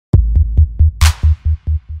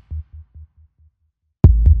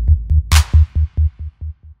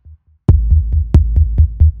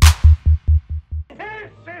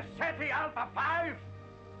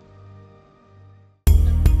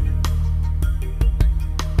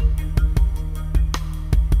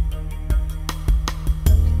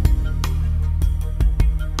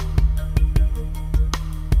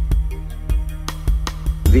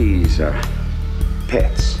These are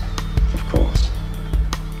pets, of course.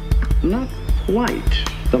 Not quite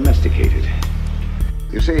domesticated.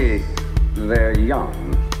 You see, they're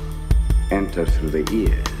young, enter through the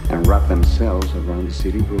ear, and wrap themselves around the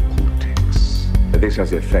cerebral cortex. This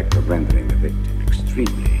has the effect of rendering the victim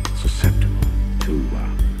extremely susceptible to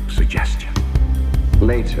suggestion.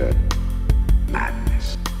 Later,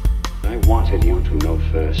 madness. I wanted you to know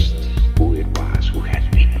first who it was who had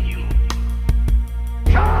bitten you.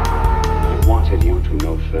 I wanted you to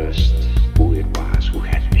know first who it was who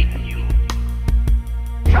had bitten you.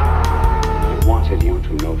 I wanted you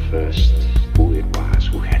to know first who it was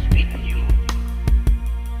who had bitten you.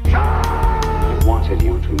 I wanted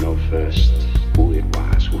you to know first who it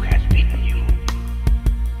was who had bitten you.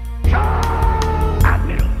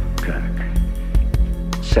 Admiral Kirk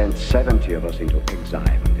sent 70 of us into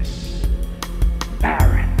exile on this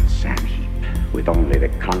barren sand heap with only the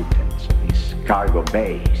contents of these cargo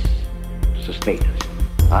bays to sustain us.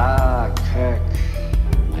 Ah, Kirk,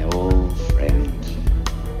 my old friend.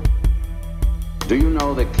 Do you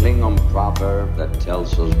know the Klingon proverb that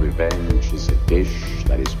tells us revenge is a dish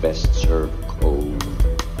that is best served cold?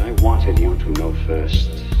 I wanted you to know first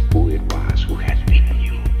who it was who had bitten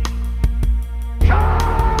you.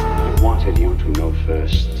 I wanted you to know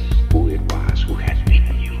first who it was who had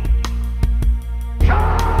bitten you.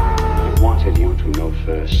 I wanted you to know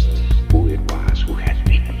first who it was who had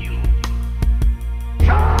bitten you.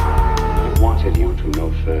 I wanted you to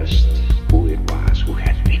know first who it was who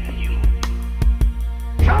had bitten you.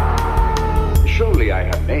 Surely I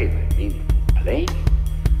have made the meaning plain.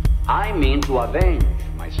 I mean to avenge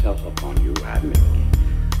myself upon you, Admiral.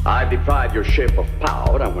 I've deprived your ship of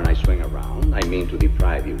power, and when I swing around, I mean to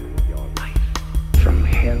deprive you of your life. From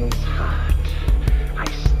hell's heart, I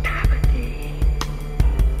stab at thee.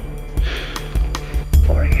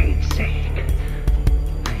 For hate's sake,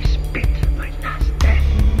 I spit my last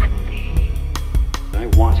breath at thee. I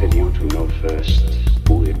wanted you to know first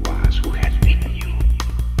who it was who had bitten you.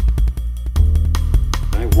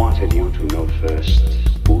 I wanted you to know first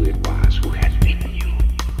who it was who had bitten you.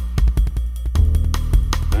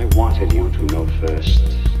 I wanted you to know first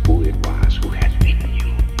who it was who had bitten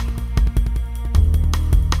you.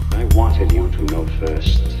 I wanted you to know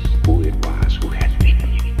first who it was who had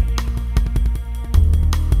bitten you.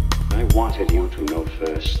 I wanted you to know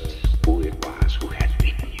first who it was who had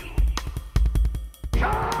bitten you.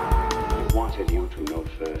 I wanted you to know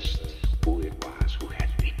first who it was who had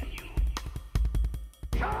bitten you.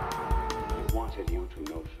 I wanted you to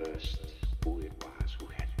know first who it was.